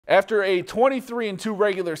After a 23-2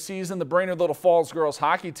 regular season, the Brainerd Little Falls girls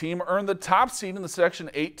hockey team earned the top seed in the Section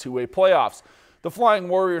 8 2A playoffs. The Flying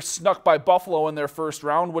Warriors snuck by Buffalo in their first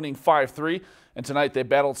round, winning 5-3, and tonight they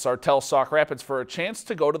battled Sartell Sauk Rapids for a chance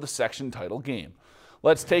to go to the section title game.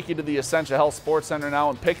 Let's take you to the Essentia Health Sports Center now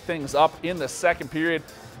and pick things up in the second period.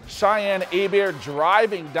 Cheyenne Hebert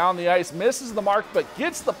driving down the ice, misses the mark, but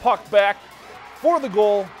gets the puck back for the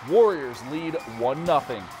goal. Warriors lead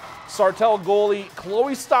 1-0. Sartell goalie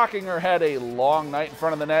Chloe Stockinger had a long night in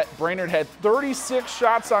front of the net. Brainerd had 36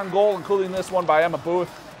 shots on goal, including this one by Emma Booth.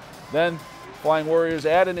 Then Flying Warriors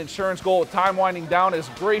add an insurance goal with time winding down as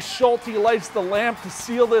Grace Schulte lights the lamp to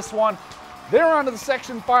seal this one. They're on to the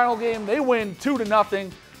section final game. They win 2-0.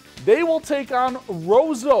 They will take on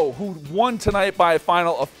Roseau, who won tonight by a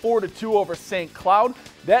final of 4-2 over St. Cloud.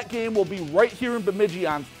 That game will be right here in Bemidji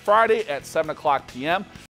on Friday at 7 o'clock p.m.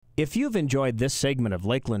 If you've enjoyed this segment of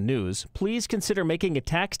Lakeland News, please consider making a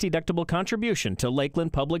tax-deductible contribution to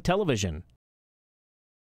Lakeland Public Television.